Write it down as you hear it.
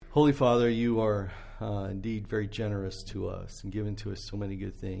Holy Father, you are indeed very generous to us and given to us so many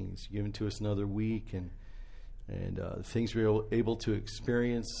good things. You've given to us another week and things we're able to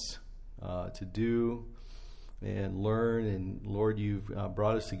experience, to do and learn. And Lord, you've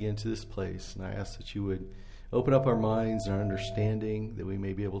brought us again to this place. And I ask that you would open up our minds and our understanding, that we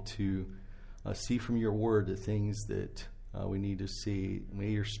may be able to see from your word the things that we need to see.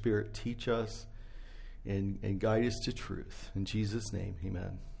 May your Spirit teach us and guide us to truth. In Jesus' name,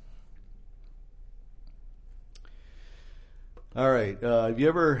 amen. All right. Have you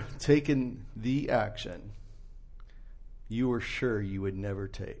ever taken the action you were sure you would never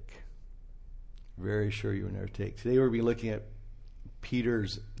take? Very sure you would never take. Today we'll be looking at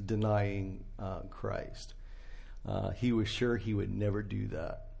Peter's denying Christ. He was sure he would never do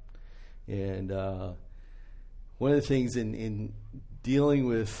that. And one of the things in dealing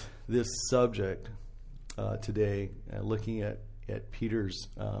with this subject today, looking at Peter's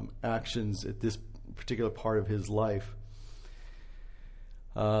actions at this particular part of his life,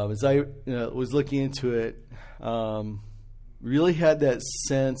 as I was looking into it, really had that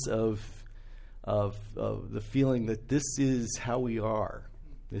sense of the feeling that this is how we are.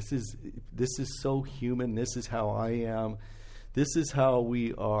 This is so human. This is how I am. This is how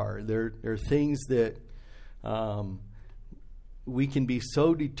we are. There are things that we can be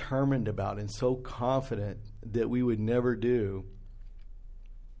so determined about and so confident that we would never do.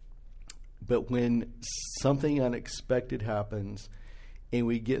 But when something unexpected happens and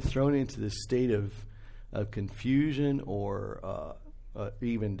we get thrown into this state of confusion or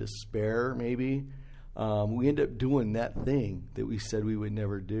even despair, maybe, we end up doing that thing that we said we would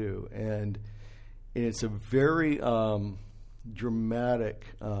never do. And it's a very dramatic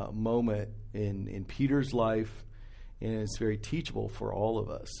moment in Peter's life, and it's very teachable for all of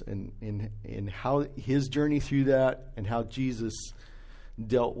us. And how his journey through that and how Jesus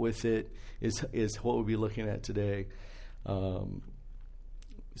dealt with it is what we'll be looking at today.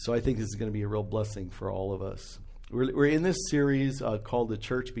 So I think this is going to be a real blessing for all of us. We're in this series called The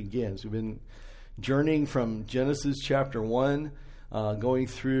Church Begins. We've been journeying from Genesis chapter 1, going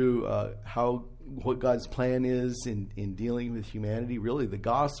through what God's plan is in dealing with humanity, really the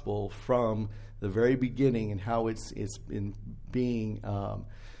gospel from the very beginning, and how it's been being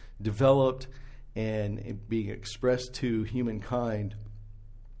developed and being expressed to humankind.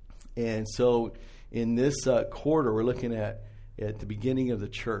 And so in this quarter, we're looking at the beginning of the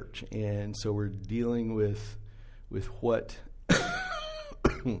church. And so we're dealing with what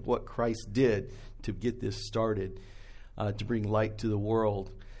what Christ did to get this started, to bring light to the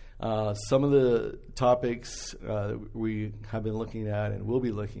world. Some of the topics we have been looking at and will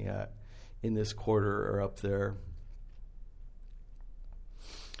be looking at in this quarter are up there.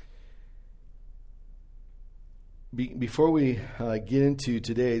 Before we get into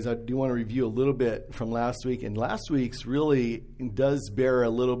today's, I do want to review a little bit from last week. And last week's really does bear a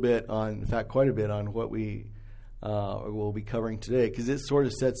little bit on, in fact, quite a bit on what we will be covering today, because it sort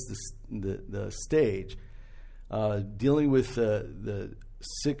of sets the stage, dealing with the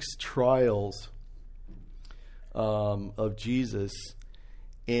 6 trials of Jesus.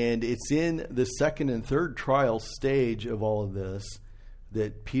 And it's in the second and third trial stage of all of this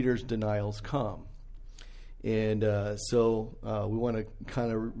that Peter's denials come. And so we want to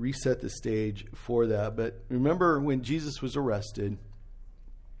kind of reset the stage for that. But remember, when Jesus was arrested,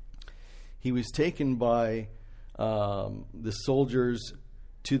 he was taken by the soldiers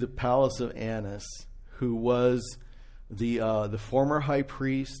to the palace of Annas, who was the former high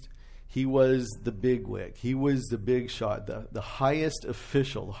priest. He was the bigwig. He was the big shot, the highest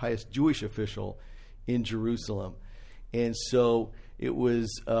official, the highest Jewish official in Jerusalem. And so it was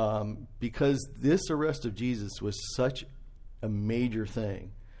because this arrest of Jesus was such a major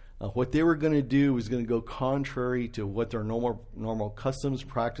thing. What they were going to do was going to go contrary to what their normal customs,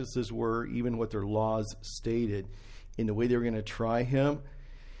 practices were, even what their laws stated, in the way they were going to try him.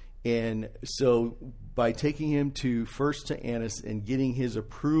 And so by taking him first to Annas and getting his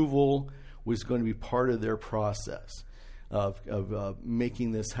approval was going to be part of their process of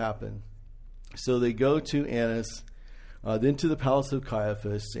making this happen. So they go to Annas, then to the palace of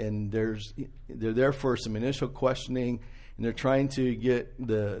Caiaphas, and they're there for some initial questioning, and they're trying to get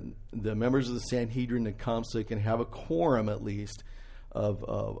the members of the Sanhedrin to come so they can have a quorum, at least,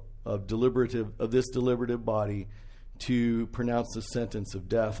 of this deliberative body to pronounce the sentence of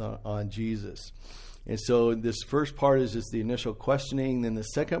death on Jesus. And so this first part is just the initial questioning. Then the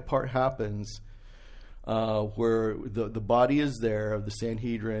second part happens where the body is there of the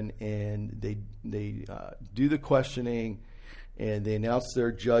Sanhedrin, and they do the questioning, and they announce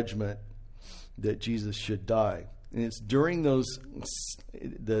their judgment that Jesus should die. And it's during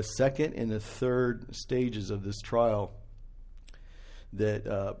the second and the third stages of this trial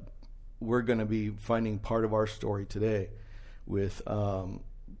that we're going to be finding part of our story today with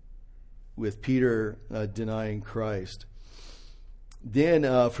Peter denying Christ.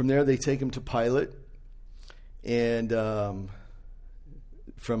 Then from there they take him to Pilate, and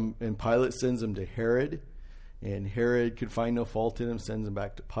Pilate sends him to Herod, and Herod could find no fault in him, sends him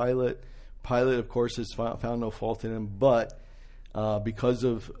back to Pilate. Pilate, of course, has found no fault in him, but because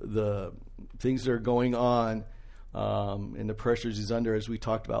of the things that are going on and the pressures he's under, as we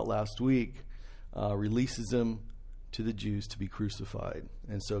talked about last week, releases him to the Jews to be crucified.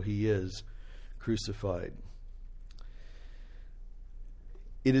 And so he is crucified.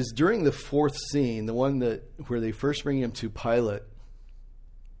 It is during the fourth scene, the one where they first bring him to Pilate,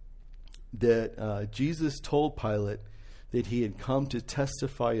 that Jesus told Pilate that he had come to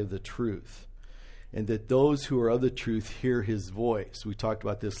testify of the truth, and that those who are of the truth hear his voice. We talked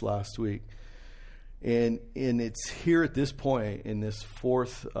about this last week. And it's here at this point, in this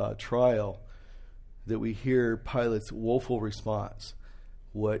fourth trial, that we hear Pilate's woeful response.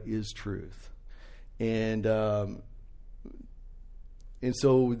 What is truth? And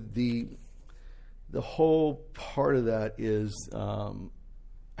so the whole part of that is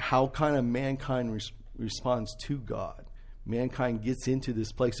how kind of mankind responds to God. Mankind gets into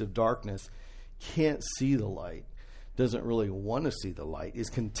this place of darkness, can't see the light, doesn't really want to see the light,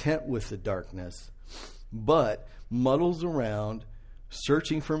 is content with the darkness, but muddles around,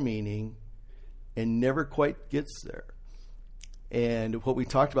 searching for meaning, and never quite gets there. And what we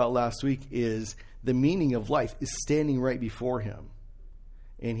talked about last week is the meaning of life is standing right before him,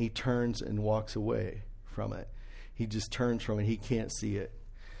 and he turns and walks away from it. He just turns from it. He can't see it.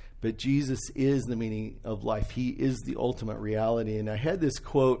 But Jesus is the meaning of life. He is the ultimate reality. And I had this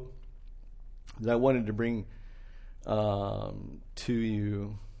quote that I wanted to bring to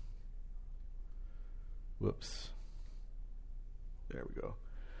you. Whoops. There we go.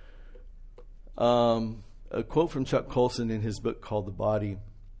 A quote from Chuck Colson in his book called The Body.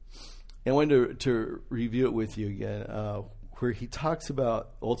 And I wanted to review it with you again, where he talks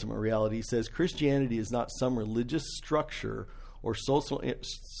about ultimate reality. He says, Christianity is not some religious structure or social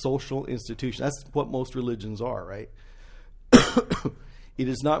institution. That's what most religions are, right? It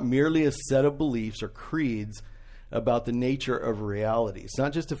is not merely a set of beliefs or creeds about the nature of reality. It's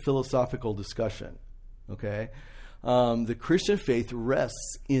not just a philosophical discussion, okay? The Christian faith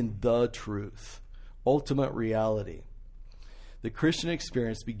rests in the truth, ultimate reality. The Christian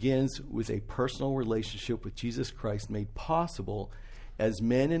experience begins with a personal relationship with Jesus Christ made possible as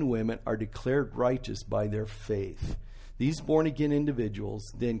men and women are declared righteous by their faith. These born-again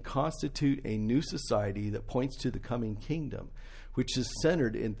individuals then constitute a new society that points to the coming kingdom, which is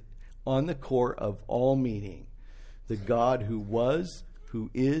centered on the core of all meaning, the God who was,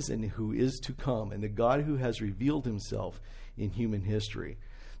 who is, and who is to come, and the God who has revealed himself in human history.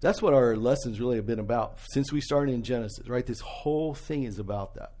 That's what our lessons really have been about since we started in Genesis, right? This whole thing is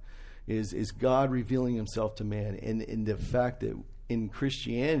about that, is God revealing himself to man, and the fact that in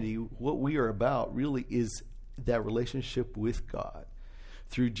Christianity, what we are about really is that relationship with God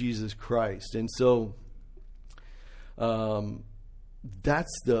through Jesus Christ. And so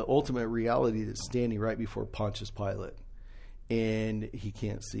that's the ultimate reality that's standing right before Pontius Pilate, and he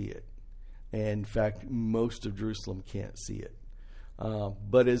can't see it. And in fact, most of Jerusalem can't see it.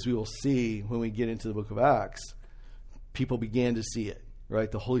 But as we will see when we get into the book of Acts, people began to see it,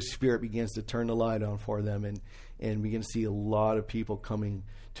 right? The Holy Spirit begins to turn the light on for them, and begin to see a lot of people coming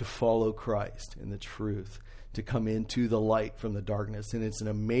to follow Christ and the truth, to come into the light from the darkness. And it's an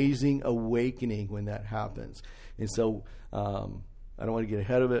amazing awakening when that happens. And so I don't want to get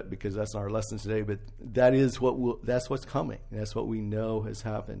ahead of it because that's not our lesson today, but that is that's what's coming. And that's what we know has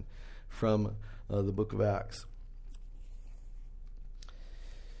happened from the book of Acts.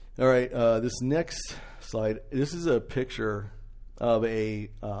 All right, this next slide, this is a picture of a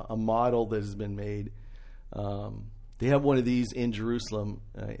model that has been made. They have one of these in Jerusalem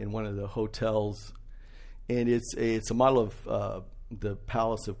in one of the hotels, and it's a model of the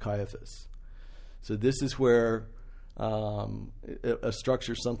Palace of Caiaphas. So this is where a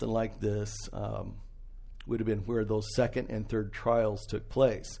structure something like this would have been where those second and third trials took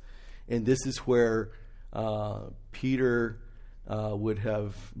place. And this is where Peter would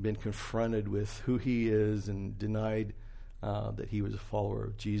have been confronted with who he is and denied that he was a follower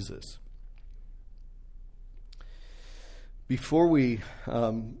of Jesus. Before we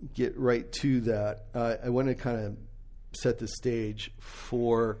get right to that, I want to kind of set the stage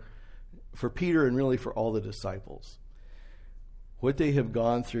for Peter and really for all the disciples. what they have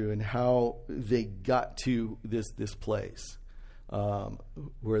gone through and how they got to this place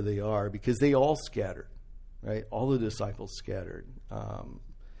where they are, because they all scattered, right? All the disciples scattered.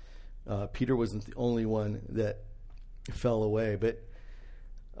 Peter wasn't the only one that fell away, but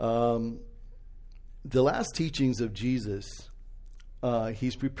the last teachings of Jesus,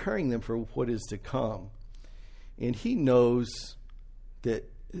 he's preparing them for what is to come, and he knows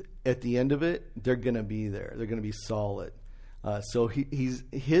that at the end of it, they're going to be there. They're going to be solid. So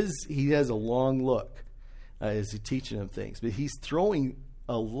he has a long look as he's teaching them things, but he's throwing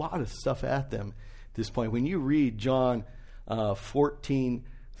a lot of stuff at them at this point. When you read John 14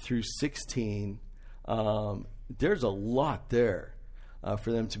 through 16, there's a lot there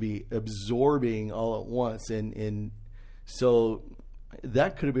for them to be absorbing all at once, and so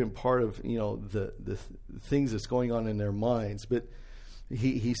that could have been part of the things that's going on in their minds. But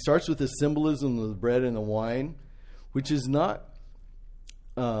he starts with the symbolism of the bread and the wine, which is not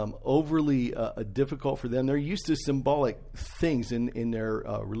overly difficult for them. They're used to symbolic things in their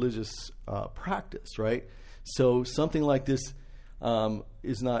religious practice, right? So something like this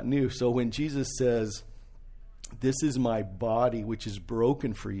is not new. So when Jesus says, "This is my body, which is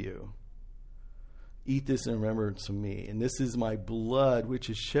broken for you. Eat this in remembrance of me. And this is my blood, which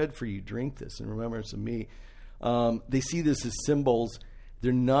is shed for you. Drink this in remembrance of me." They see this as symbols.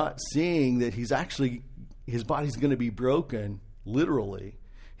 They're not seeing that his body's going to be broken, literally.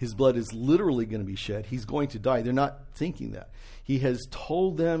 His blood is literally going to be shed. He's going to die. They're not thinking that. He has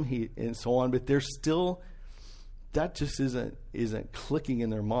told them, and so on, but they're still, that just isn't clicking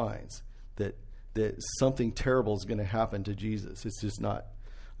in their minds that something terrible is going to happen to Jesus. It's just not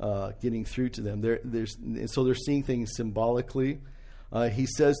getting through to them. So they're seeing things symbolically. He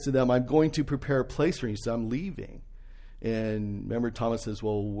says to them, "I'm going to prepare a place for you," so I'm leaving. And remember, Thomas says,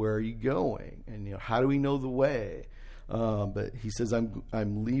 "Well, where are you going? And how do we know the way?" But he says, I'm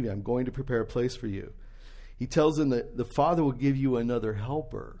leaving. I'm going to prepare a place for you. He tells them that the Father will give you another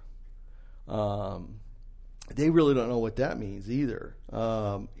helper. They really don't know what that means either.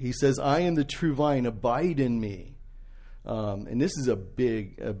 He says, "I am the true vine. Abide in me." And this is a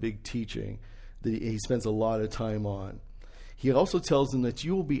big teaching that he spends a lot of time on. He also tells them that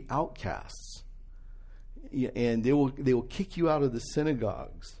you will be outcasts, and they will kick you out of the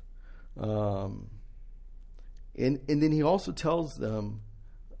synagogues. And then he also tells them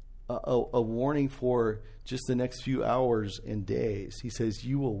a warning for just the next few hours and days. He says,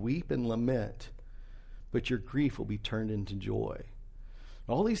 "You will weep and lament, but your grief will be turned into joy."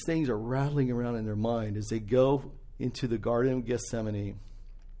 All these things are rattling around in their mind as they go into the Garden of Gethsemane,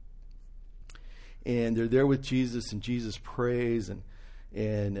 and they're there with Jesus, and Jesus prays, and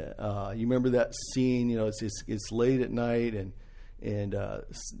you remember that scene. It's late at night, and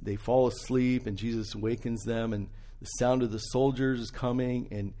they fall asleep, and Jesus awakens them, and the sound of the soldiers is coming,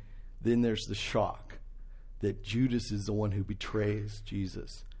 and then there's the shock that Judas is the one who betrays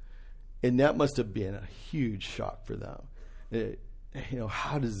Jesus. And that must have been a huge shock for them.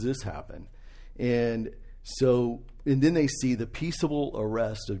 How does this happen? And then they see the peaceable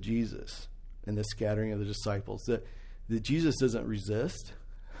arrest of Jesus and the scattering of the disciples. That Jesus doesn't resist.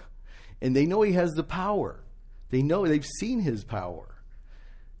 And they know he has the power. They know, they've seen his power.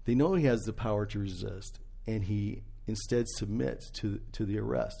 They know he has the power to resist. And he instead submits to the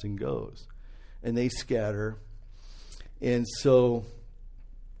arrest and goes. And they scatter. And so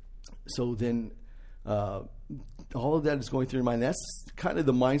then all of that is going through your mind. That's kind of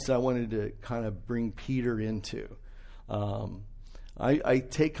the mindset I wanted to kind of bring Peter into. I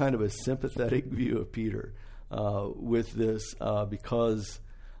take kind of a sympathetic view of Peter with this because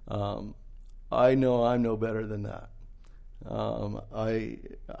I know I'm no better than that. I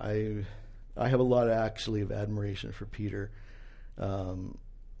have a lot of admiration for Peter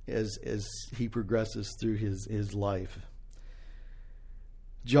as he progresses through his life.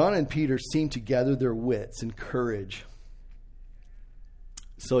 John and Peter seem to gather their wits and courage.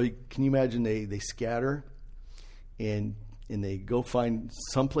 So can you imagine they scatter and they go find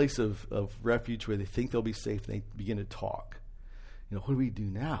some place of refuge where they think they'll be safe, and they begin to talk. What do we do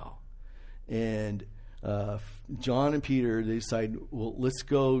now? And John and Peter, they decide, well, let's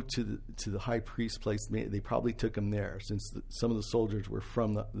go to the high priest's place. They probably took him there since some of the soldiers were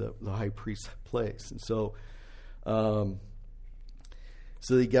from the high priest's place. And so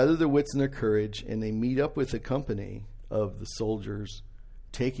they gather their wits and their courage, and they meet up with a company of the soldiers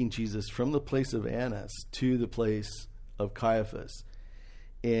taking Jesus from the place of Annas to the place of Caiaphas.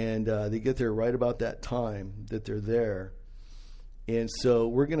 And they get there right about that time that they're there. And so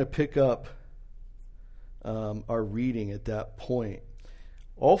we're going to pick up our reading at that point.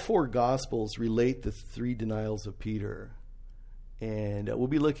 All four Gospels relate the three denials of Peter. And we'll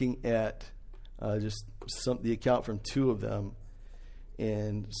be looking at just the account from two of them.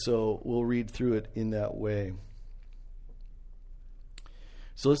 And so we'll read through it in that way.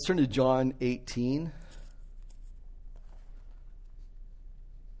 So let's turn to John 18.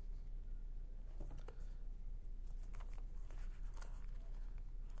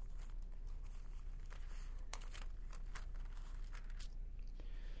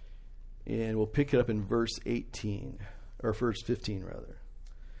 And we'll pick it up in verse 18, or verse 15 rather.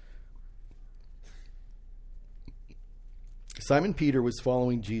 Simon Peter was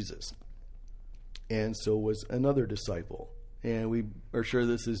following Jesus, and so was another disciple. And we are sure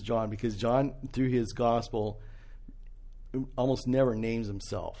this is John, because John, through his gospel, almost never names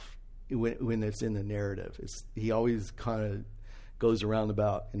himself when it's in the narrative. He always kind of goes around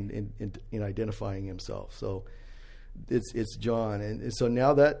about in identifying himself. So it's John. And so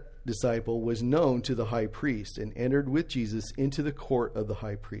now that disciple was known to the high priest and entered with Jesus into the court of the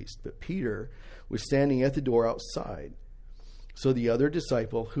high priest. But Peter was standing at the door outside. So the other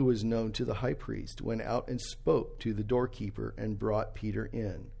disciple, who was known to the high priest, went out and spoke to the doorkeeper and brought Peter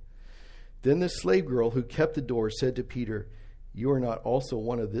in. Then the slave girl who kept the door said to Peter, "You are not also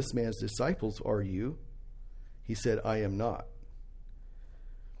one of this man's disciples, are you?" He said, "I am not."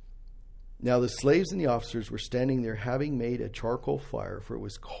 Now the slaves and the officers were standing there, having made a charcoal fire, for it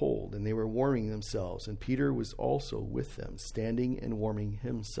was cold, and they were warming themselves. And Peter was also with them, standing and warming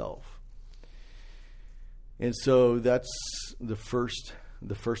himself. And so that's the first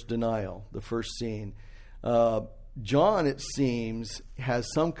denial, the first scene. John, it seems, has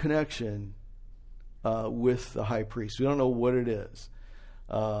some connection with the high priest. We don't know what it is.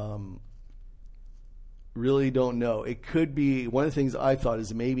 Really don't know. It could be, one of the things I thought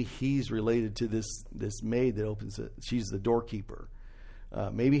is maybe he's related to this maid that opens it. She's the doorkeeper.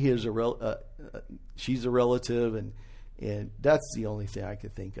 Maybe she's a relative, and that's the only thing I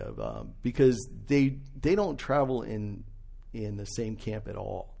could think of, because they don't travel in the same camp at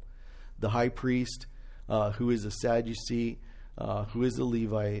all. The high priest, who is a Sadducee, who is a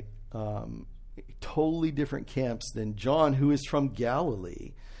Levite, totally different camps than John, who is from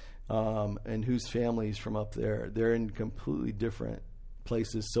Galilee, and whose family is from up there. They're in completely different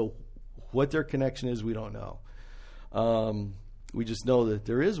places. So what their connection is, we don't know. We just know that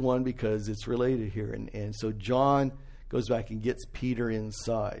there is one because it's related here. And so John goes back and gets Peter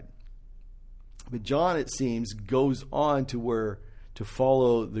inside. But John, it seems, goes on to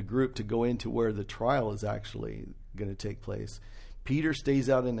follow the group to go into where the trial is actually going to take place. Peter stays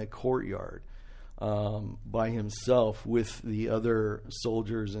out in the courtyard by himself with the other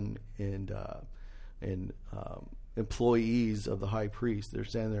soldiers and employees of the high priest. They're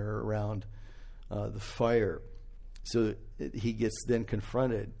standing there around the fire. So he gets then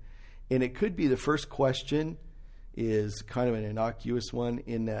confronted. And it could be the first question is kind of an innocuous one,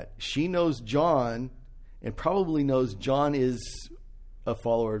 in that she knows John and probably knows John is a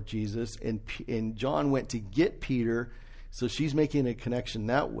follower of Jesus, and John went to get Peter, so she's making a connection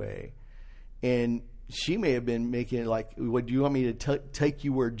that way. And she may have been making it like, "What do you want me to take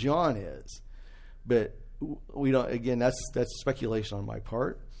you where John is?" But we don't. Again, that's speculation on my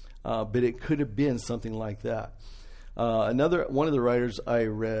part. But it could have been something like that. Another one of the writers I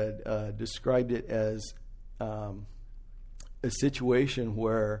read described it as a situation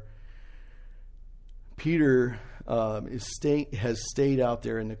where Peter has stayed out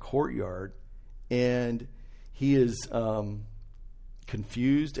there in the courtyard, and he is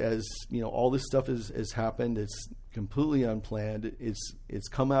confused, as all this stuff has happened. It's completely unplanned. It's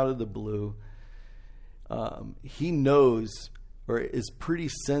come out of the blue. He knows, or is pretty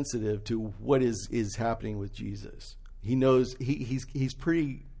sensitive to what is happening with Jesus. He knows he's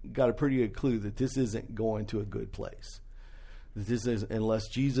got a pretty good clue that this isn't going to a good place. That this is, unless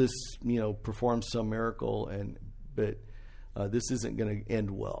Jesus performs some miracle, but this isn't going to end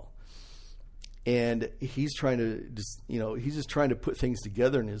well. And he's trying to he's just trying to put things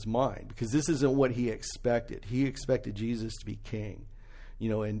together in his mind, because this isn't what he expected. He expected Jesus to be king,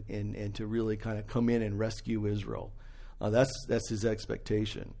 and to really kind of come in and rescue Israel. That's his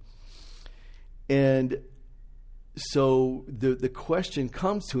expectation. And so the question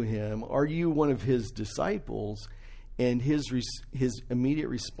comes to him: are you one of his disciples? And his immediate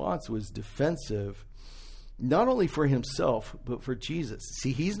response was defensive, not only for himself but for Jesus.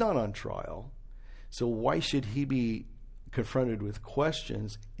 See, he's not on trial, so why should he be confronted with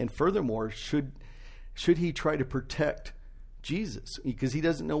questions? And furthermore, should he try to protect Jesus? Because he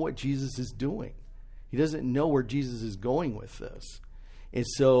doesn't know what Jesus is doing. He doesn't know where Jesus is going with this. And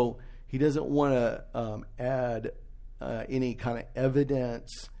so he doesn't want to add any kind of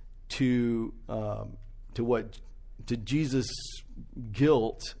evidence to what Jesus'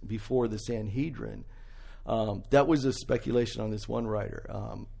 guilt before the Sanhedrin. That was a speculation on this one writer,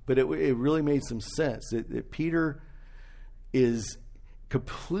 but it really made some sense that Peter is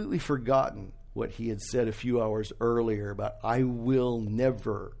completely forgotten what he had said a few hours earlier about, I will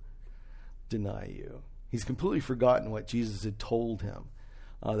never deny you. He's completely forgotten what Jesus had told him.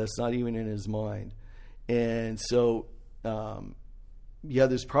 That's not even in his mind. And so,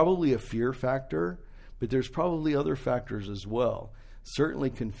 there's probably a fear factor, but there's probably other factors as well.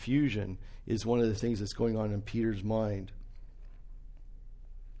 Certainly confusion is one of the things that's going on in Peter's mind.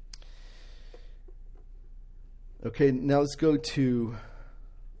 Okay, now let's go to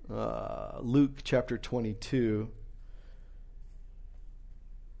Luke chapter 22.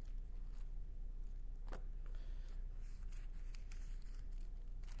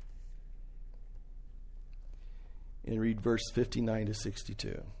 And read verse 59 to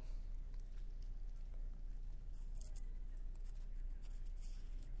 62.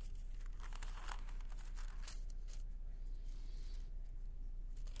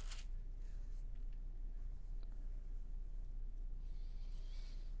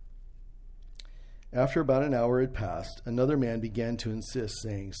 After about an hour had passed, another man began to insist,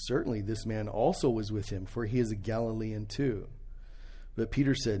 saying, Certainly this man also was with him, for he is a Galilean too. But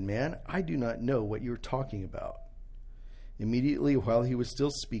Peter said, Man, I do not know what you are talking about. Immediately, while he was still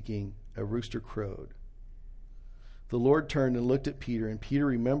speaking, a rooster crowed. The Lord turned and looked at Peter, and Peter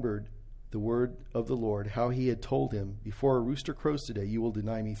remembered the word of the Lord, how he had told him, Before a rooster crows today, you will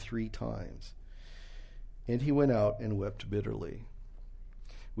deny me 3 times. And he went out and wept bitterly.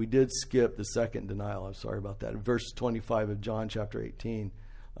 We did skip the second denial. I'm sorry about that. Verse 25 of John chapter 18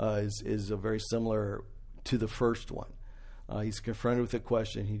 is a very similar to the first one. He's confronted with a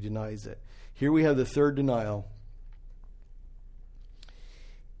question. He denies it. Here we have the third denial.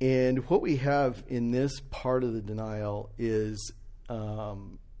 And what we have in this part of the denial is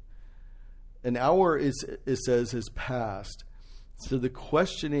an hour, it says, has passed. So the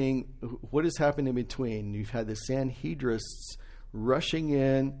questioning, what has happened in between? You've had the Sanhedrists rushing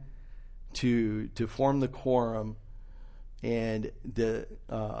in to form the quorum, and the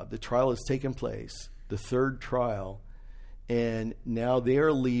trial has taken place, the third trial, and now they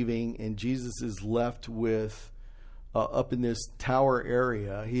are leaving, and Jesus is left with up in this tower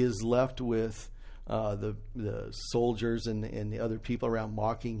area. He is left with the soldiers and the other people around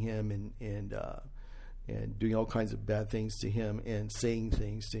mocking him and doing all kinds of bad things to him and saying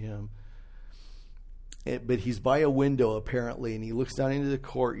things to him. But he's by a window, apparently, and he looks down into the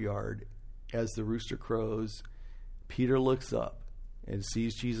courtyard as the rooster crows. Peter looks up and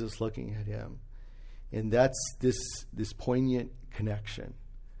sees Jesus looking at him. And that's this poignant connection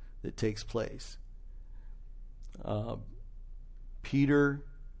that takes place. Peter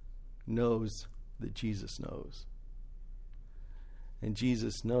knows that Jesus knows. And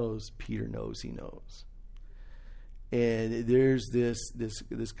Jesus knows Peter knows he knows. And there's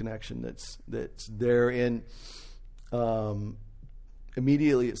this connection that's there, and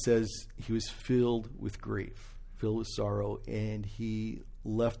immediately it says he was filled with grief, filled with sorrow, and he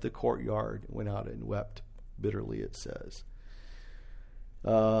left the courtyard, went out and wept bitterly. It says.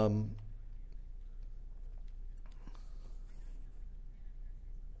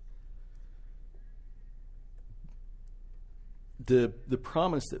 The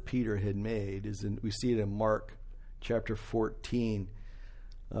promise that Peter had made we see it in Mark chapter 14,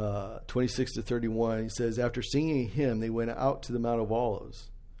 26 to 31. He says, After singing a hymn, they went out to the Mount of Olives.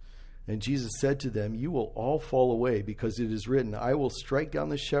 And Jesus said to them, You will all fall away, because it is written, I will strike down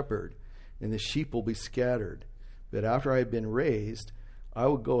the shepherd, and the sheep will be scattered. But after I have been raised, I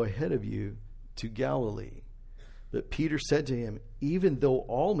will go ahead of you to Galilee. But Peter said to him, Even though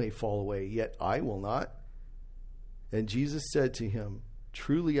all may fall away, yet I will not. And Jesus said to him,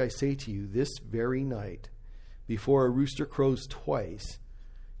 Truly I say to you, this very night, before a rooster crows twice,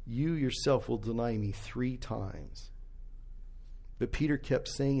 you yourself will deny me 3 times. But Peter kept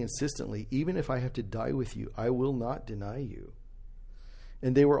saying insistently, Even if I have to die with you, I will not deny you.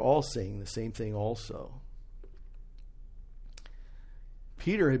 And they were all saying the same thing also.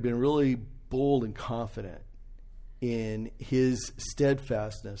 Peter had been really bold and confident in his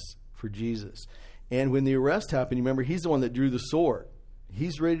steadfastness for Jesus. And when the arrest happened, you remember, he's the one that drew the sword.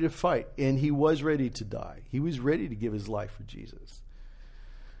 He's ready to fight, and he was ready to die. He was ready to give his life for Jesus.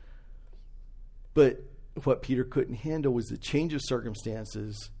 But what Peter couldn't handle was the change of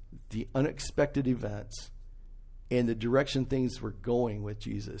circumstances, the unexpected events, and the direction things were going with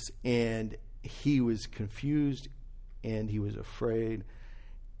Jesus. And he was confused, and he was afraid,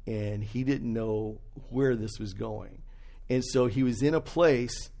 and he didn't know where this was going. And so he was in a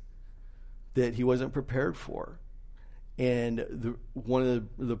place that he wasn't prepared for. And one of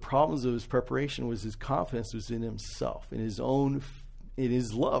the problems of his preparation was his confidence was in himself, in his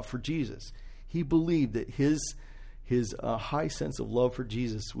love for Jesus. He believed that his high sense of love for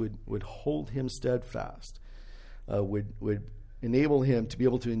Jesus would hold him steadfast, would enable him to be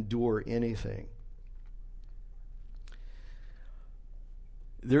able to endure anything.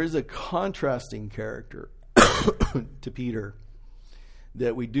 There is a contrasting character to Peter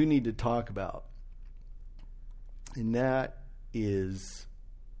that we do need to talk about, and that is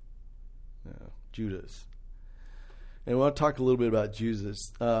Judas. And I want to talk a little bit about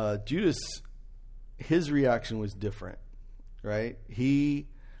Judas. Judas, his reaction was different, right? He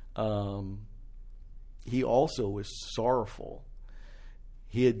also was sorrowful.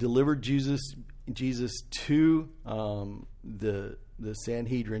 He had delivered Jesus to the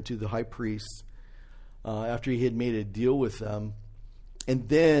Sanhedrin, to the high priests, after he had made a deal with them, and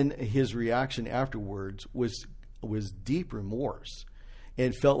then his reaction afterwards was deep remorse,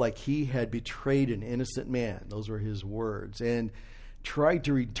 and felt like he had betrayed an innocent man. Those were his words, and tried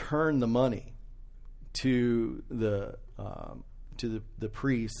to return the money to the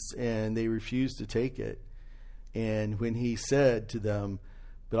priests, and they refused to take it. And when he said to them,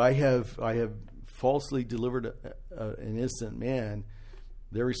 "But I have falsely delivered an innocent man,"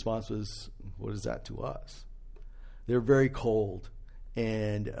 their response was, "What is that to us?" They're very cold,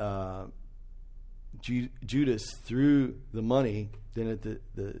 and Judas threw the money then at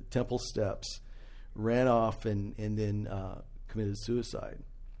the temple steps, ran off, and then committed suicide.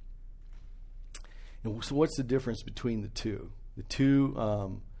 And so what's the difference between the two? The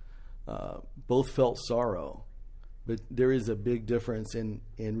two both felt sorrow, but there is a big difference. And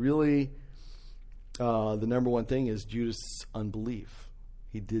really, the number one thing is Judas' unbelief.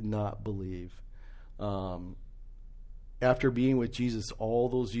 He did not believe. After being with Jesus all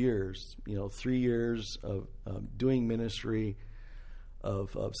those years, 3 years of doing ministry,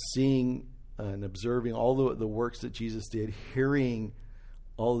 of seeing and observing all the works that Jesus did, hearing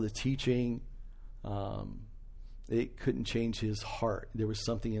all the teaching, it couldn't change his heart. There was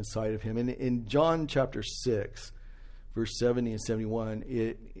something inside of him. And in John chapter 6, verse 70 and 71,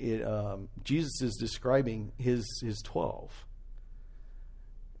 Jesus is describing his 12.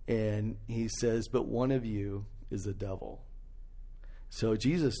 And he says, "But one of you is a devil." So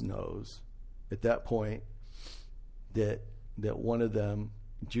Jesus knows at that point that one of them,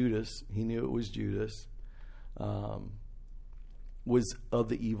 Judas, he knew it was Judas, was of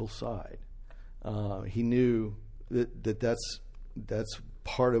the evil side. He knew that's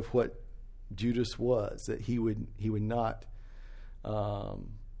part of what Judas was, that he would not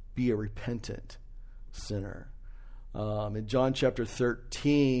be a repentant sinner. In John chapter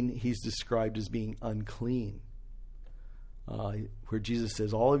 13, he's described as being unclean, where Jesus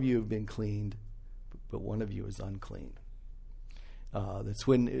says, "All of you have been cleaned, but one of you is unclean." That's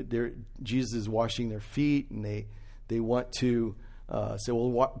when Jesus is washing their feet, and they want to say,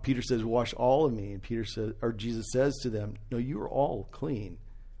 "Well," Peter says, "Wash all of me." And Jesus says to them, "No, you are all clean,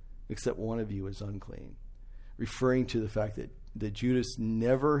 except one of you is unclean," referring to the fact that Judas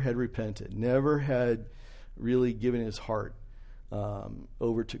never had repented, never had really given his heart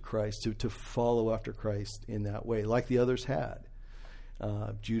over to Christ, to follow after Christ in that way, like the others had.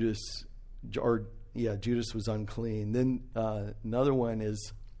 Judas was unclean. Then another one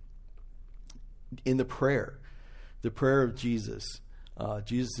is in the prayer of Jesus.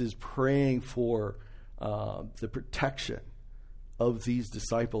 Jesus is praying for the protection of these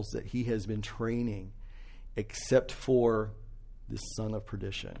disciples that he has been training, except for the son of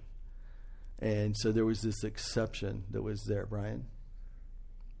perdition. And so there was this exception that was there, Brian.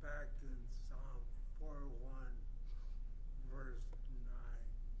 Back in Psalm 41, verse 9.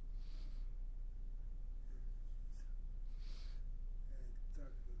 It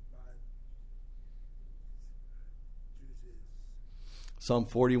talks about Judas. Psalm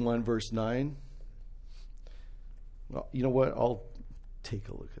 41, verse 9. Well, you know what? I'll take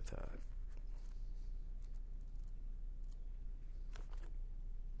a look at that.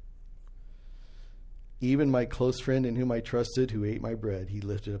 "Even my close friend in whom I trusted, who ate my bread, he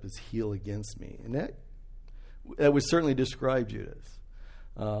lifted up his heel against me." And that would certainly describe Judas.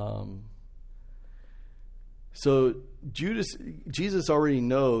 So Jesus already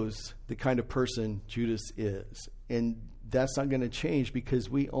knows the kind of person Judas is. And that's not going to change, because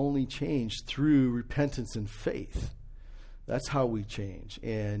we only change through repentance and faith. That's how we change.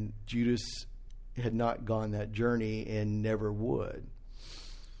 And Judas had not gone that journey and never would.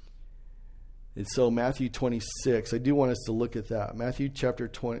 And so Matthew 26, I do want us to look at that. Matthew chapter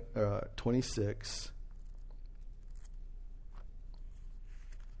 26.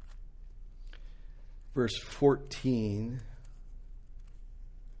 verse 14.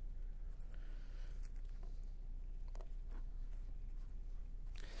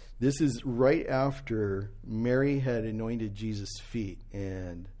 This is right after Mary had anointed Jesus' feet,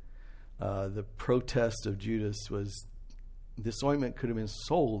 and the protest of Judas was this ointment could have been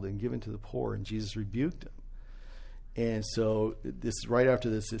sold and given to the poor, and Jesus rebuked him. And so this right after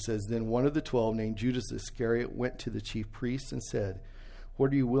this, it says, then one of the 12, named Judas Iscariot, went to the chief priests and said,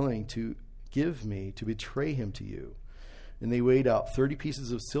 what are you willing to give me to betray him to you? And they weighed out 30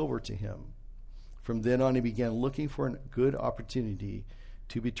 pieces of silver to him. From then on, he began looking for a good opportunity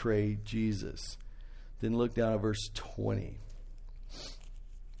to betray Jesus. Then look down at verse 20.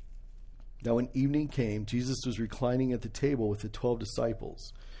 Now when evening came, Jesus was reclining at the table with the 12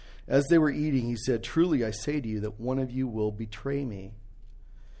 disciples. As they were eating, he said, truly I say to you that one of you will betray me.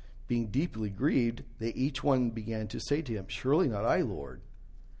 Being deeply grieved, they each one began to say to him, surely not I, Lord.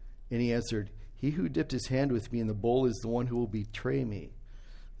 And he answered, he who dipped his hand with me in the bowl is the one who will betray me.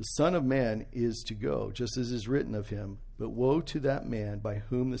 The Son of Man is to go, just as is written of him. But woe to that man by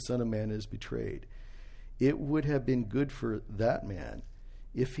whom the Son of Man is betrayed. It would have been good for that man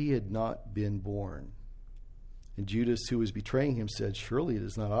if he had not been born. And Judas, who was betraying him, said, surely it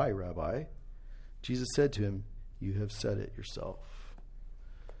is not I, Rabbi. Jesus said to him, you have said it yourself.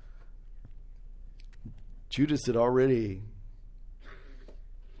 Judas had already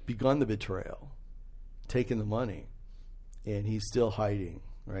begun the betrayal, taken the money, and he's still hiding.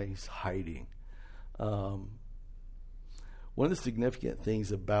 Right, he's hiding. One of the significant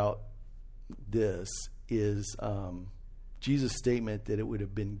things about this is Jesus' statement that it would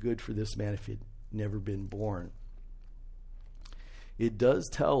have been good for this man if he'd never been born. It does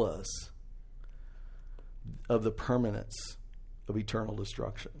tell us of the permanence of eternal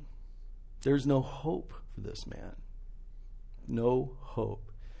destruction. There's no hope for this man. No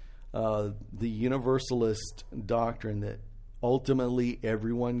hope. The universalist doctrine that ultimately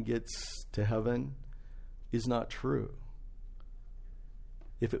everyone gets to heaven is not true.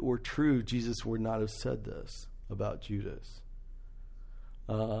 If it were true, Jesus would not have said this about Judas.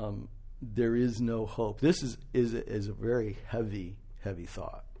 There is no hope. This is a very heavy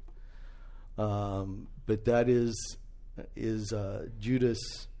thought. But that is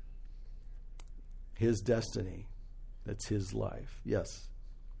Judas, his destiny. That's his life. Yes.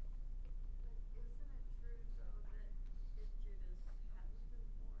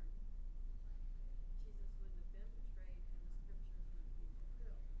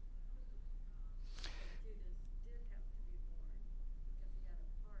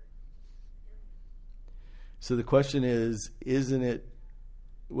 So the question is, isn't it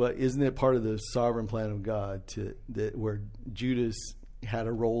part of the sovereign plan of God that where Judas had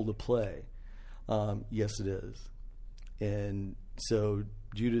a role to play? Yes, it is. And so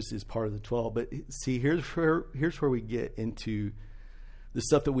Judas is part of the 12. But see, here's where we get into the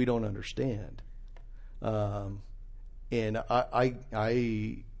stuff that we don't understand. And I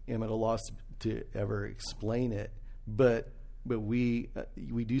am at a loss to ever explain it. But we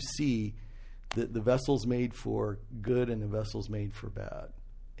do see the vessel's made for good and the vessel's made for bad.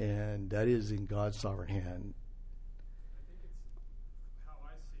 And that is in God's sovereign hand. I think it's how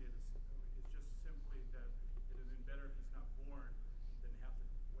I see it is just simply that it would have been better if he's not born than what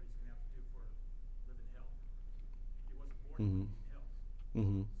he's going to have to do for live in hell. If he wasn't born, he would be in hell.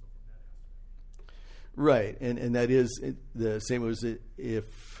 Mm-hmm. So from that aspect. Right. And that is the same as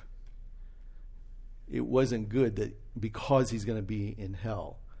if it wasn't good that because he's going to be in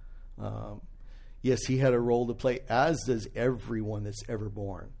hell. Yes, he had a role to play, as does everyone that's ever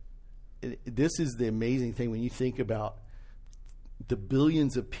born. This is the amazing thing when you think about the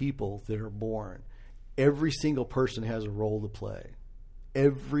billions of people that are born. Every single person has a role to play.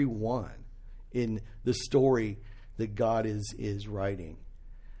 Everyone in the story that God is writing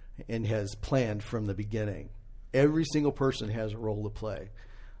and has planned from the beginning. Every single person has a role to play.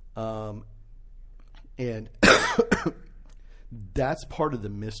 And that's part of the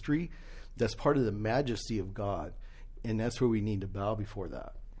mystery. That's part of the majesty of God, and that's where we need to bow before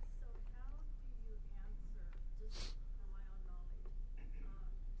that.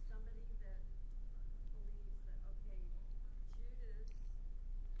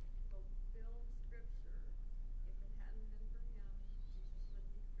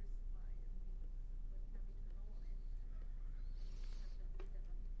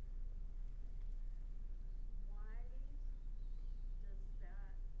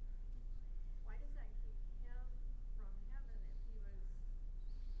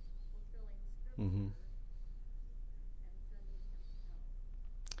 Mm-hmm.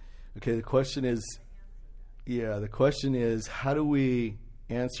 Okay, the question is, how do we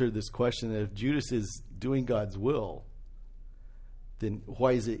answer this question that if Judas is doing God's will, then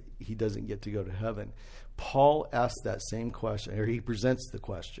why is it he doesn't get to go to heaven? Paul asks that same question, or he presents the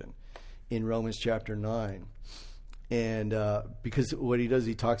question in Romans chapter 9. And because what he does,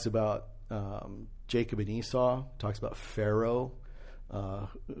 he talks about Jacob and Esau, talks about Pharaoh,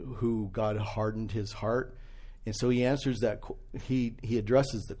 who God hardened his heart. And so he answers that, he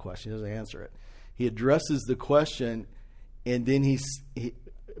addresses the question, he doesn't answer it. He addresses the question, and then he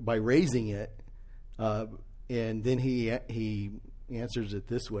by raising it, and then he answers it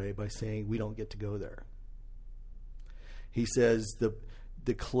this way by saying, we don't get to go there. He says,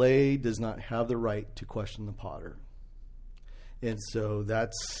 the clay does not have the right to question the potter. And so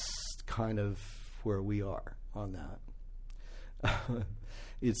that's kind of where we are on that.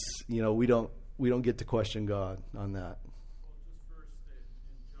 It's, we don't get to question God on that. Well, just first in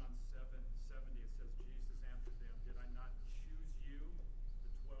John 7:70, it says, Jesus answered them, did I not choose you, the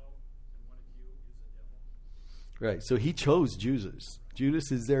 12, and one of you is a devil? Right. So he chose Judas.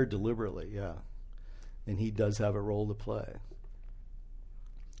 Judas is there deliberately, yeah. And he does have a role to play. Her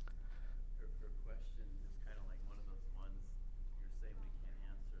question is kind of like one of those ones you're saying we can't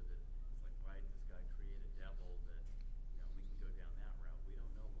answer, that it's like, why did this guy create a devil that, we can go down that route. We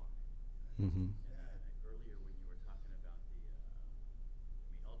don't know why. Mm-hmm. Earlier when you were talking about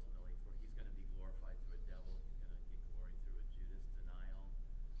ultimately, he's going to be glorified through a devil. He's going to get glory through a Judas denial.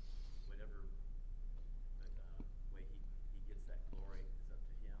 Whatever way he gets that glory is up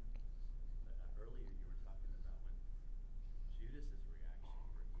to him. But earlier you were talking about when Judas's reaction,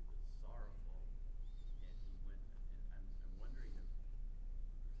 where he was sorrowful, and he went, and I'm wondering if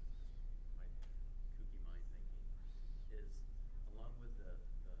my kooky mind thinking is, along with the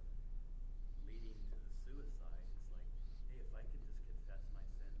leading to the suicide, it's like, hey, if I could just confess my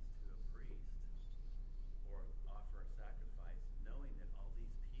sins to a priest or offer a sacrifice, knowing that all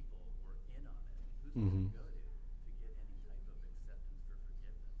these people were in on it, who's going to go to get any type of acceptance for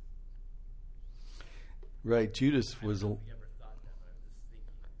forgiveness? Right. Judas I was. don't know if you ever thought that, but I'm just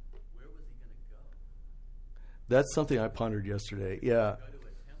thinking, where was he going to go? That's something I pondered yesterday. Yeah. Go to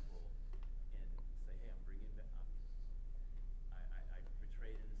a temple and say, hey, I'm bringing back, I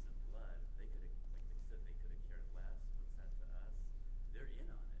betrayed innocent blood. They could have, like they said, they could have cared less. What's that to us? They're in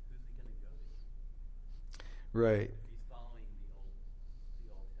on it. Who's he going to go to? Right. If he's following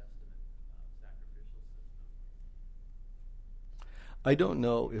the Old Testament sacrificial system. I don't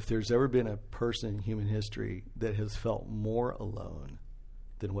know if there's ever been a person in human history that has felt more alone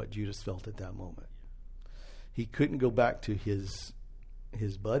than what Judas felt at that moment. He couldn't go back to his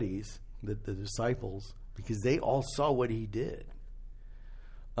buddies, the disciples, because they all saw what he did.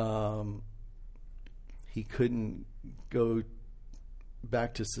 He couldn't go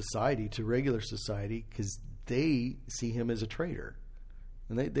back to society, to regular society, because they see him as a traitor.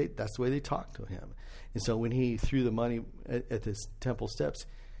 And that's the way they talk to him. And so when he threw the money at this temple steps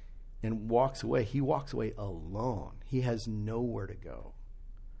and walks away, he walks away alone. He has nowhere to go.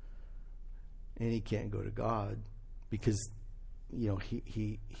 And he can't go to God because,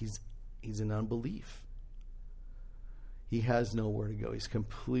 he's in unbelief. He has nowhere to go. He's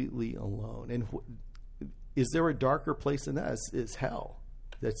completely alone. And is there a darker place than that? It's hell.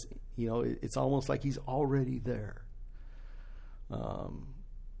 That's, it's almost like he's already there.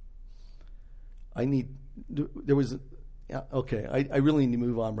 I really need to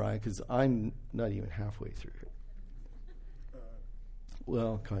move on, Brian, because I'm not even halfway through here.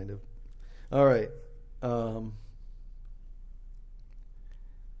 Well, kind of. All right.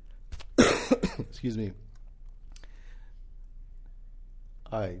 Excuse me.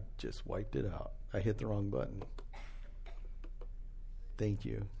 I just wiped it out. I hit the wrong button. Thank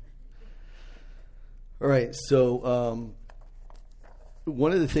you. All right. So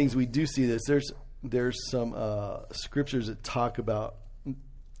one of the things we do see this, there's some scriptures that talk about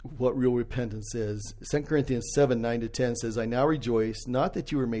what real repentance is. 2 Corinthians 7:9-10 says, I now rejoice, not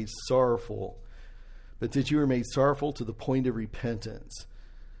that you were made sorrowful, but that you were made sorrowful to the point of repentance.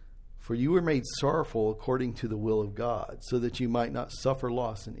 For you were made sorrowful according to the will of God, so that you might not suffer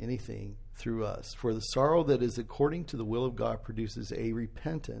loss in anything through us. For the sorrow that is according to the will of God produces a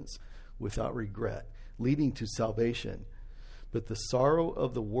repentance without regret, leading to salvation. But the sorrow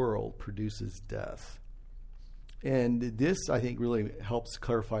of the world produces death. And this, I think, really helps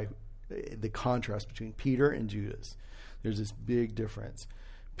clarify the contrast between Peter and Judas. There's this big difference.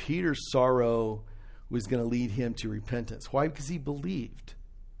 Peter's sorrow was going to lead him to repentance. Why? Because he believed.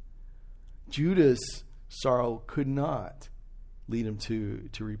 Judas' sorrow could not lead him to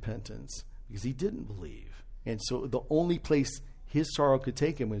repentance because he didn't believe. And so the only place his sorrow could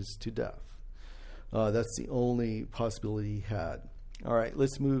take him was to death. That's the only possibility he had. All right,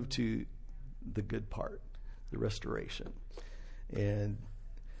 let's move to the good part, the restoration. And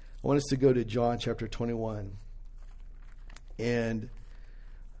I want us to go to John chapter 21. And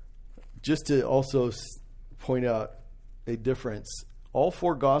just to also point out a difference, all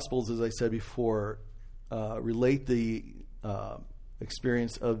four Gospels, as I said before, relate the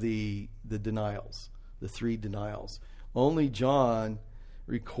experience of the denials, the three denials. Only John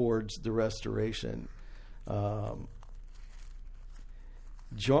records the restoration.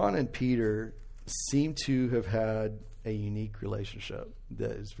 John and Peter seem to have had a unique relationship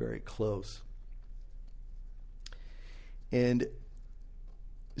that is very close. And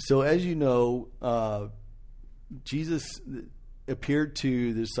so, as you know, Jesus appeared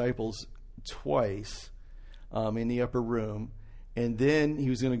to the disciples twice in the upper room, and then he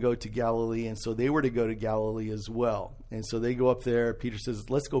was going to go to Galilee, and so they were to go to Galilee as well. And so they go up there. Peter says,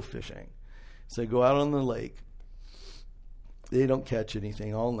 let's go fishing. So they go out on the lake. They don't catch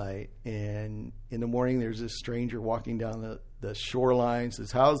anything all night. And in the morning, there's this stranger walking down the shoreline,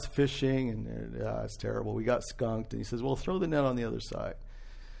 says, how's fishing? And it's terrible. We got skunked. And he says, well, throw the net on the other side.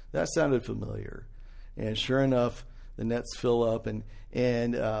 That sounded familiar. And sure enough, the nets fill up. And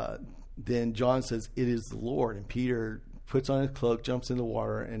then John says, it is the Lord. And Peter puts on his cloak, jumps in the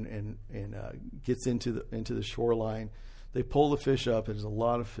water, and gets into the shoreline. They pull the fish up. There's a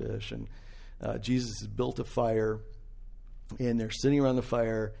lot of fish. And Jesus has built a fire. And they're sitting around the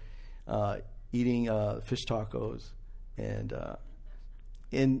fire, eating fish tacos, and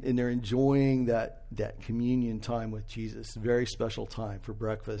they're enjoying that communion time with Jesus. Very special time for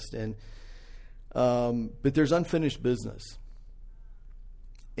breakfast. And but there's unfinished business,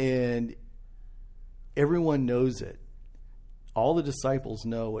 and everyone knows it. All the disciples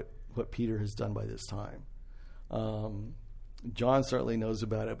know what Peter has done by this time. John certainly knows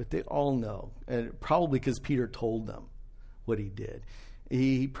about it, but they all know, and probably because Peter told them what he did.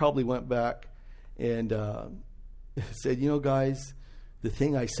 He probably went back and said, guys, the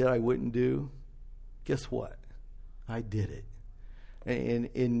thing I said I wouldn't do, guess what? I did it.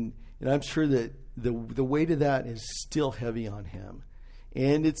 And I'm sure that the weight of that is still heavy on him.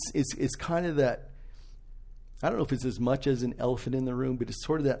 And it's kind of that, I don't know if it's as much as an elephant in the room, but it's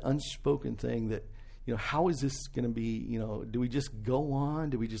sort of that unspoken thing that, how is this going to be, do we just go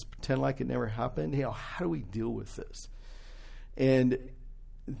on? Do we just pretend like it never happened? How do we deal with this? And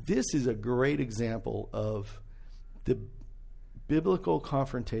this is a great example of the biblical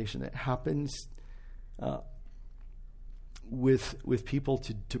confrontation that happens with people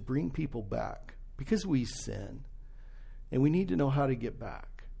to bring people back, because we sin and we need to know how to get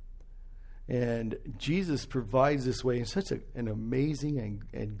back. And Jesus provides this way in such an amazing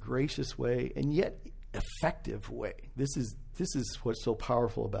and gracious way, and yet effective way. This is what's so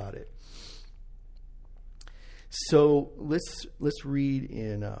powerful about it. So let's read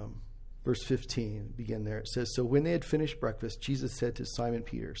in verse 15, begin there. It says, so when they had finished breakfast, Jesus said to Simon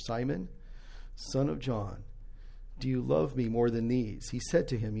Peter, Simon, son of John, do you love me more than these? He said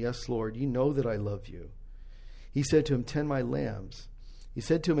to him, yes, Lord, you know that I love you. He said to him, tend my lambs. He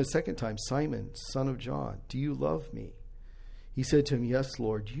said to him a second time, Simon, son of John, do you love me? He said to him, yes,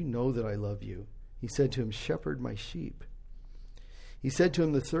 Lord, you know that I love you. He said to him, shepherd my sheep. He said to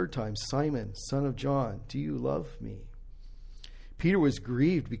him the third time, Simon, son of John, do you love me? Peter was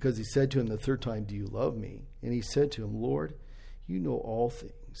grieved because he said to him the third time, do you love me? And he said to him, Lord, you know all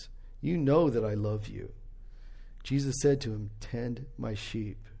things. You know that I love you. Jesus said to him, tend my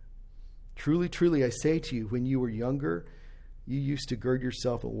sheep. Truly, truly, I say to you, when you were younger, you used to gird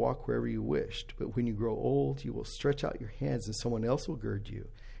yourself and walk wherever you wished. But when you grow old, you will stretch out your hands and someone else will gird you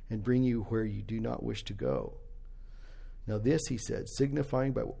and bring you where you do not wish to go. Now this he said,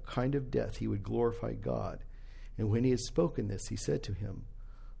 signifying by what kind of death he would glorify God. And when he had spoken this, he said to him,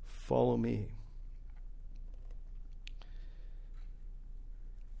 follow me.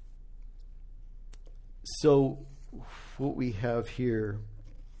 So what we have here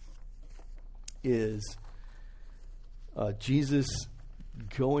is Jesus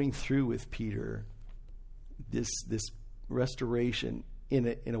going through with Peter this restoration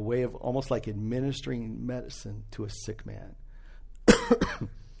in a way of almost like administering medicine to a sick man.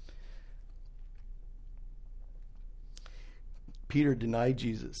 Peter denied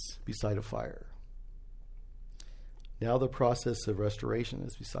Jesus beside a fire. Now the process of restoration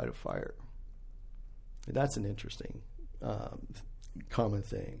is beside a fire. And that's an interesting common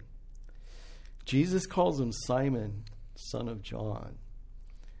thing. Jesus calls him Simon, son of John.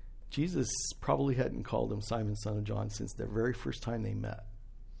 Jesus probably hadn't called him Simon, son of John since the very first time they met.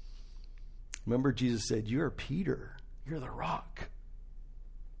 Remember, Jesus said, you're Peter. You're the rock.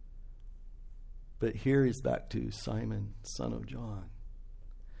 But here he's back to Simon, son of John.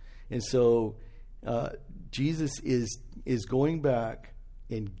 And so Jesus is going back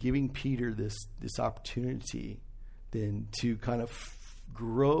and giving Peter this opportunity then to kind of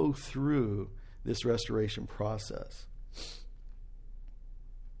grow through this restoration process.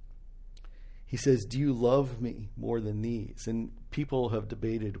 He says, do you love me more than these? And people have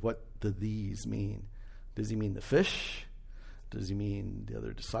debated what the these mean. Does he mean the fish? Does he mean the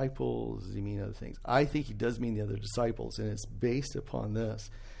other disciples? Does he mean other things? I think he does mean the other disciples, and it's based upon this.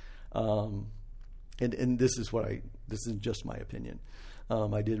 And this isn't just my opinion.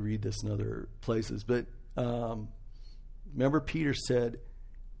 I did read this in other places, but remember Peter said,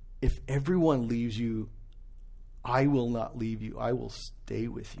 if everyone leaves you, I will not leave you. I will stay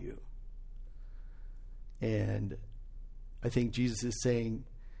with you. And I think Jesus is saying,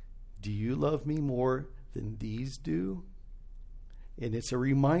 do you love me more than these do? And it's a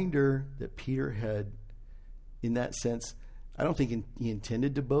reminder that Peter had, in that sense, I don't think he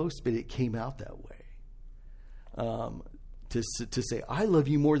intended to boast, but it came out that way. To say, I love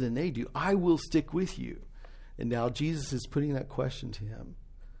you more than they do. I will stick with you. And now Jesus is putting that question to him.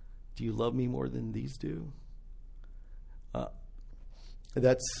 Do you love me more than these do?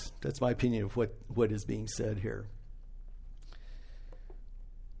 That's my opinion of what is being said here.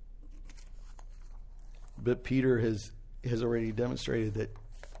 But Peter has already demonstrated that,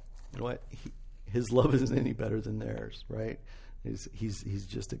 you know what, his love isn't any better than theirs, right? He's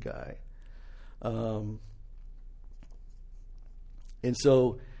just a guy. And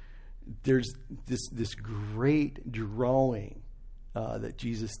so there's this great drawing that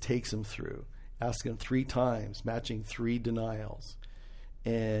Jesus takes him through, asking him 3 times, matching 3 denials,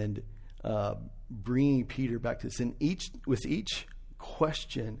 and bringing Peter back to this. And with each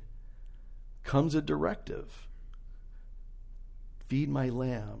question comes a directive. Feed my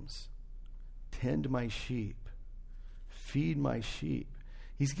lambs, tend my sheep, feed my sheep.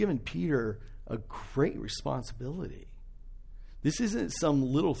 He's given Peter a great responsibility. This isn't some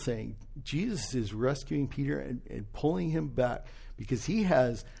little thing. Jesus is rescuing Peter and pulling him back because he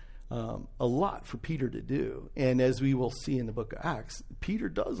has a lot for Peter to do. And as we will see in the book of Acts, Peter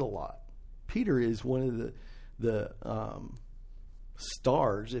does a lot. Peter is one of the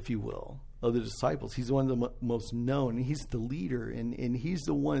stars, if you will, of the disciples. He's one of the most known. He's the leader, and he's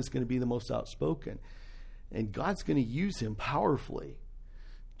the one that's going to be the most outspoken. And God's going to use him powerfully.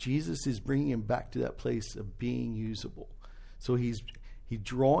 Jesus is bringing him back to that place of being usable. So he's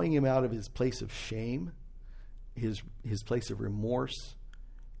drawing him out of his place of shame, his place of remorse,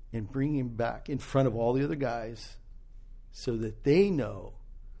 and bringing him back in front of all the other guys so that they know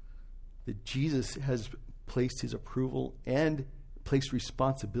that Jesus has placed his approval and placed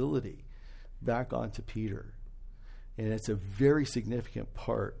responsibility back onto Peter. And it's a very significant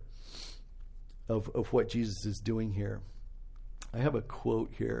part of what Jesus is doing here. I have a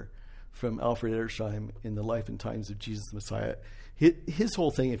quote here from Alfred Edersheim in The Life and Times of Jesus the Messiah. His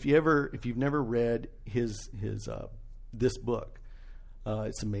whole thing, if you've never read his this book,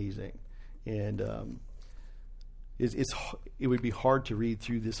 it's amazing, and it would be hard to read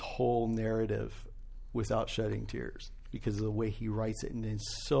through this whole narrative without shedding tears because of the way he writes it and then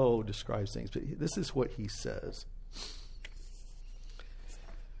so describes things. But this is what he says.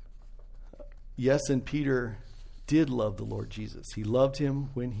 Yes, and Peter did love the Lord Jesus. He loved him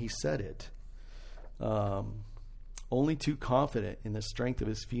when he said it. Only too confident in the strength of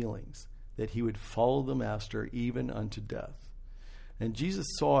his feelings that he would follow the Master even unto death. And Jesus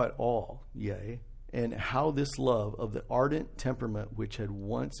saw it all, yea, and how this love of the ardent temperament which had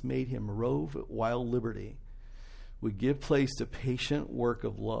once made him rove at wild liberty would give place to patient work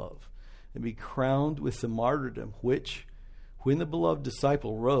of love and be crowned with the martyrdom which, when the beloved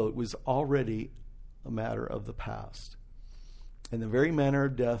disciple wrote, was already a matter of the past. And the very manner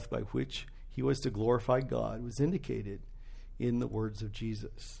of death by which he was to glorify God was indicated in the words of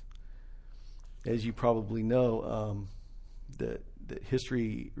Jesus. As you probably know, that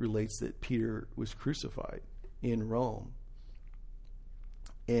history relates that Peter was crucified in Rome.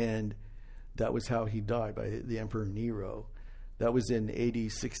 And that was how he died, by the Emperor Nero. That was in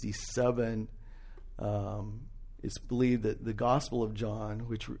AD 67. It's believed that the Gospel of John,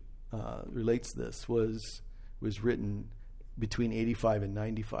 which relates this, was written between 85 and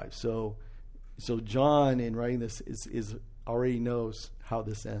 95. So John, in writing this, is already knows how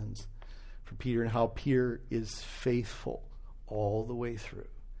this ends for Peter and how Peter is faithful all the way through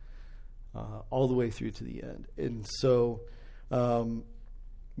to the end. And so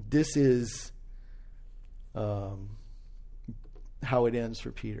this is how it ends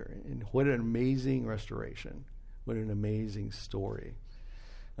for Peter. And what an amazing restoration. What an amazing story.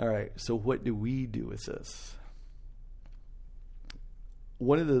 All right, so what do we do with this?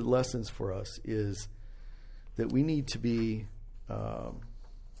 One of the lessons for us is that we need to be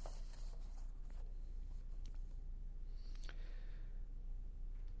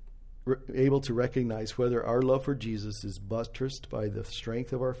able to recognize whether our love for Jesus is buttressed by the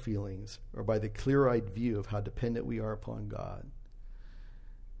strength of our feelings or by the clear-eyed view of how dependent we are upon God.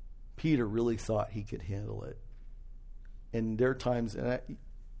 Peter really thought he could handle it. And there are times, and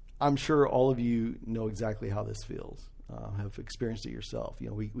I'm sure all of you know exactly how this feels, have experienced it yourself. You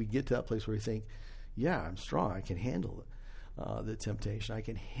know, we get to that place where we think, yeah, I'm strong. I can handle the temptation. I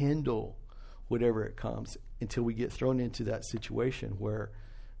can handle whatever it comes, until we get thrown into that situation where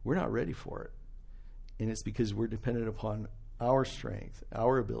we're not ready for it. And it's because we're dependent upon our strength,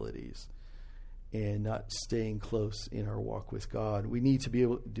 our abilities, and not staying close in our walk with God. We need to be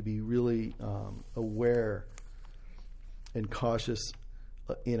able to be really aware and cautious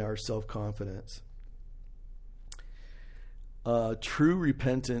in our self-confidence. True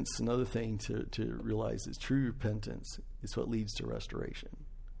repentance, another thing to realize is true repentance is what leads to restoration.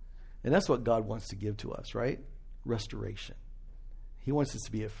 And that's what God wants to give to us, right? Restoration. He wants us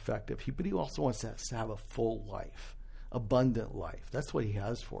to be effective, but he also wants us to have a full life, abundant life. That's what he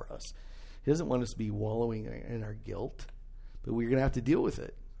has for us. He doesn't want us to be wallowing in our guilt, but we're going to have to deal with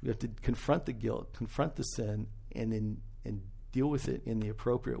it. We have to confront the guilt, confront the sin, and deal with it in the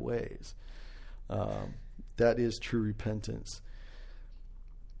appropriate ways. That is true repentance.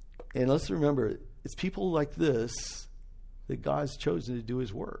 And let's remember, it's people like this that God's chosen to do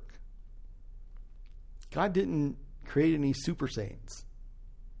his work. God didn't create any super saints.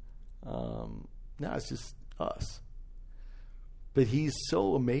 No, it's just us. But he's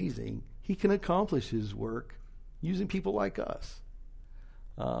so amazing, he can accomplish his work using people like us.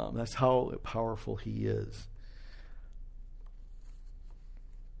 That's how powerful he is.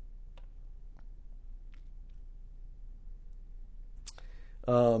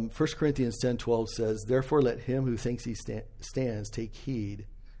 First Corinthians 10:12 says, "Therefore let him who thinks he stands take heed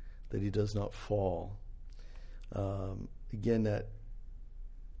that he does not fall." Again, that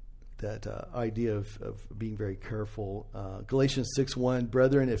idea of being very careful. Galatians 6:1,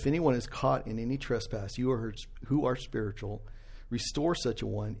 "Brethren, if anyone is caught in any trespass, you who are spiritual, restore such a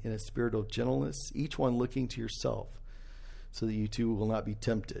one in a spirit of gentleness, each one looking to yourself, so that you too will not be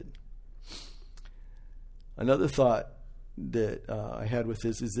tempted." Another thought that I had with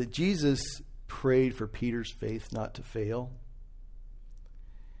this is that Jesus prayed for Peter's faith not to fail,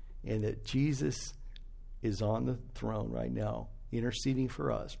 and that Jesus is on the throne right now, interceding for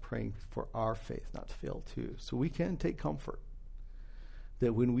us, praying for our faith not to fail too. So we can take comfort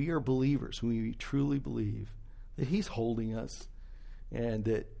that when we are believers, when we truly believe, that he's holding us, and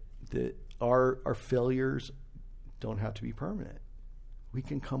that our failures don't have to be permanent. We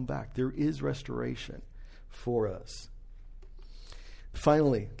can come back. There is restoration for us.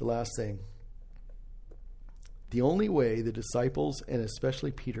 Finally, the last thing. The only way the disciples, and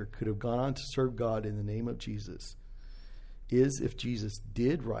especially Peter, could have gone on to serve God in the name of Jesus is if Jesus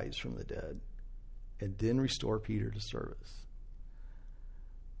did rise from the dead and then restore Peter to service.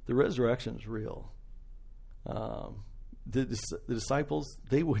 The resurrection is real. The disciples,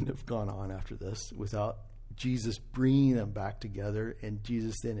 they wouldn't have gone on after this without Jesus bringing them back together and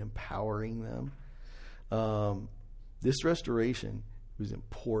Jesus then empowering them. This restoration was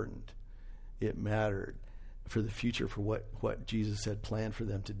important. It mattered for the future, for what Jesus had planned for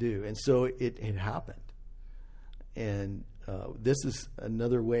them to do. And so it happened. And this is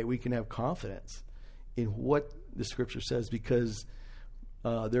another way we can have confidence in what the scripture says, because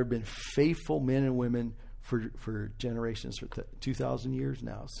there have been faithful men and women for generations, for 2,000 years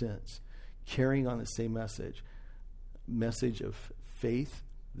now since, carrying on the same message of faith,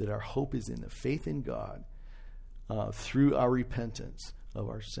 that our hope is in the faith in God, through our repentance of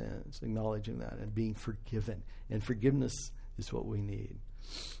our sins, acknowledging that and being forgiven. And forgiveness is what we need.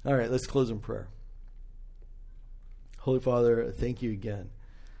 All right, let's close in prayer. Holy Father, thank you again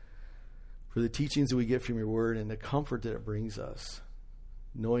for the teachings that we get from your word and the comfort that it brings us,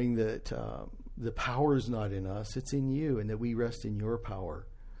 knowing that the power is not in us, it's in you, and that we rest in your power.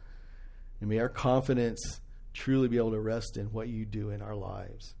 And may our confidence truly be able to rest in what you do in our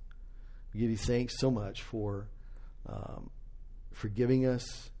lives. We give you thanks so much for forgiving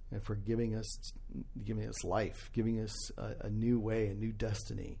us and for giving us life, giving us a new way, a new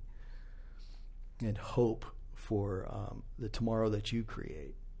destiny, and hope for the tomorrow that you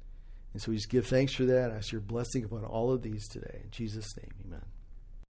create. And so we just give thanks for that. I ask your blessing upon all of these today. In Jesus' name, amen.